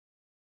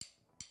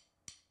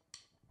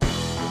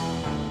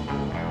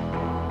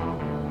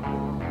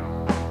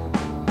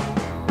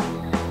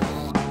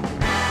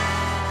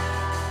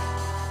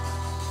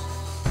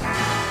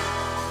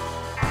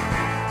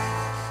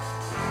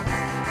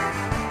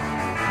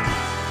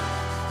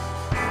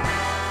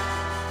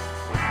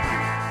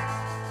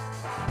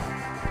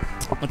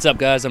What's up,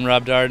 guys? I'm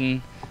Rob Darden.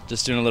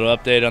 Just doing a little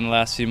update on the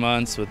last few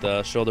months with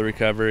shoulder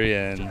recovery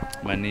and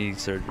my knee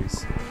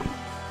surgeries.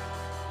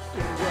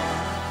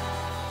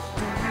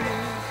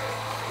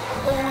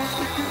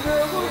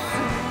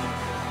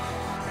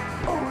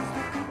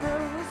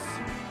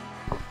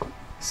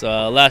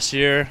 So last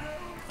year,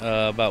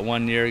 about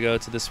 1 year ago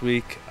to this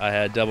week, I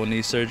had double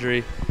knee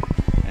surgery,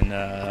 and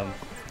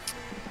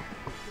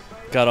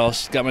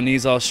got my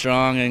knees all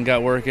strong and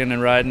got working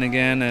and riding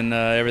again, and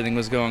everything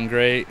was going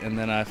great. And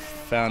then I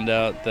found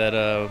out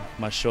that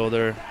my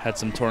shoulder had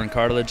some torn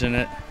cartilage in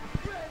it,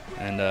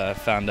 and I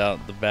found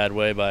out the bad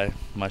way by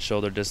my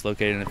shoulder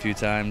dislocating a few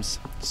times.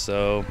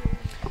 So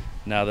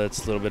now that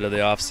it's a little bit of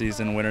the off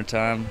season, winter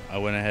time, I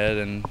went ahead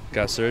and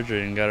got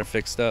surgery and got it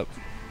fixed up.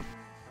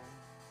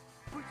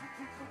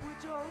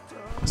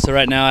 So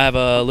right now I have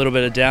a little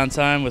bit of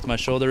downtime with my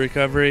shoulder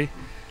recovery.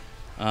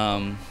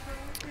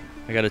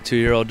 I got a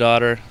 2-year-old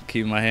daughter,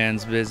 keeping my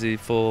hands busy,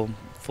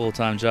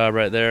 full-time job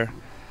right there.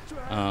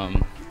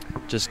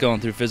 Just going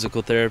through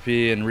physical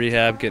therapy and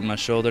rehab, getting my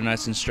shoulder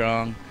nice and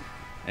strong,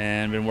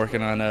 and been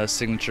working on a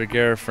signature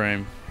GUERRA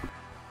frame.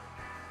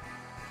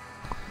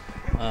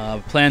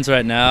 Plans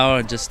right now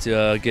are just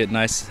to get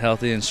nice,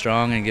 healthy, and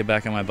strong, and get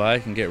back on my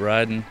bike and get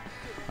riding.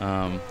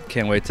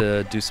 Can't wait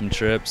to do some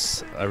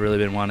trips. I've really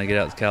been wanting to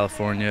get out to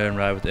California and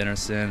ride with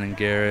Anderson and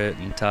Garrett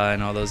and Ty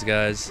and all those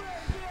guys.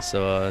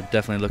 So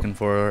definitely looking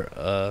for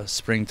a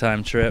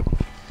springtime trip,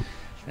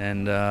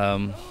 and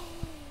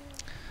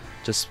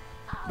just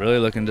really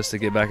looking just to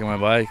get back on my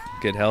bike,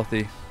 get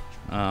healthy.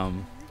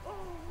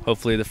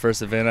 Hopefully the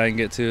first event I can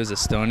get to is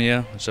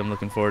Estonia, which I'm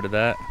looking forward to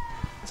that.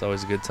 It's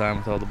always a good time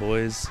with all the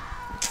boys,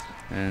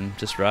 and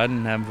just riding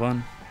and having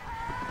fun.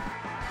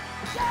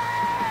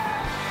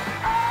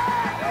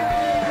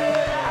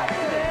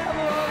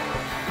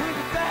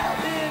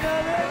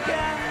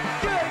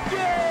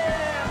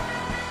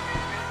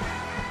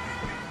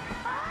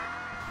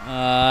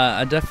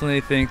 I definitely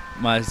think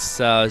my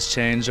style has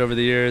changed over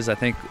the years. I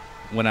think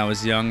when I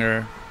was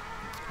younger,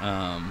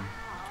 I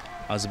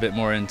was a bit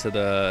more into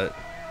the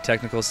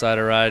technical side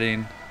of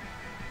riding.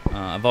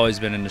 I've always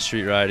been into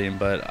street riding,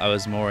 but I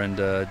was more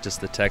into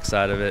just the tech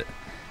side of it.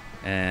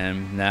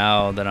 And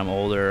now that I'm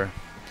older,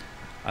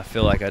 I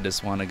feel like I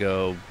just want to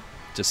go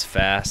just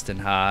fast and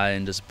high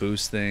and just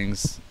boost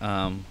things.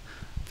 I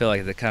feel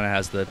like it kind of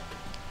has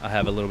I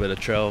have a little bit of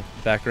trail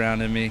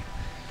background in me,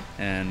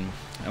 and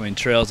I mean,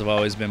 trails have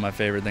always been my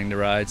favorite thing to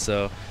ride,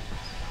 so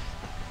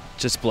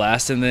just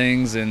blasting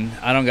things, and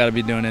I don't got to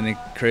be doing any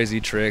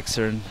crazy tricks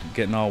or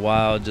getting all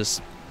wild,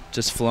 just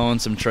flowing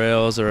some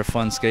trails or a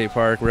fun skate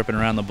park, ripping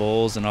around the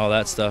bowls and all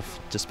that stuff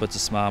just puts a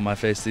smile on my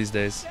face these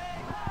days.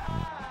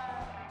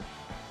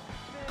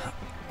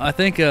 I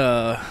think,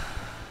 wait,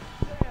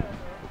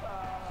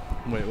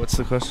 what's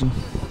the question?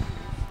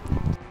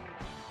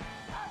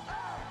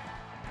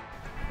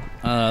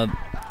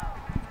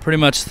 Pretty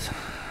much,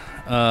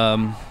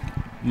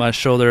 my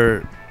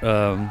shoulder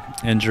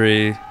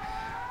injury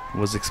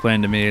was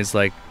explained to me as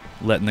like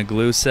letting the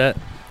glue set,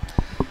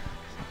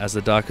 as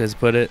the doc has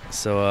put it.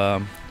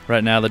 So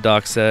right now the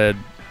doc said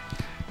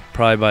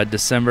probably by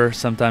December,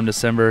 sometime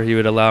December, he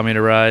would allow me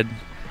to ride.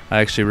 I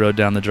actually rode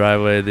down the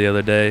driveway the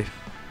other day,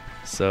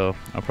 so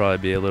I'll probably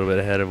be a little bit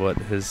ahead of what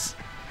his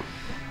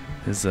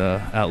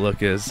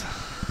outlook is.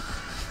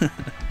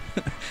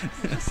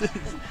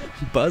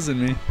 Buzzing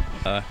me.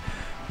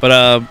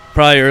 But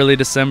probably early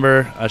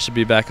December, I should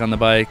be back on the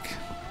bike.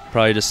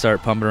 Probably just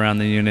start pumping around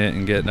the unit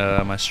and get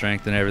my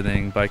strength and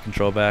everything, bike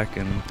control back,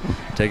 and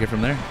take it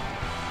from there.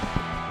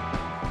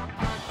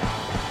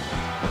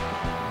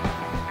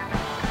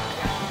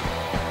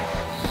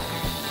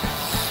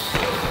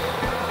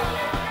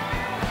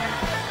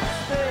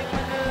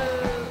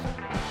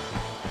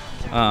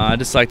 I'd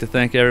just like to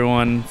thank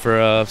everyone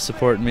for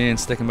supporting me and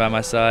sticking by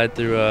my side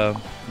through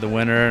the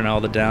winter and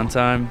all the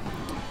downtime.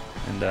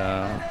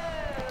 And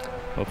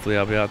hopefully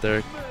I'll be out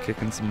there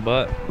kicking some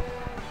butt.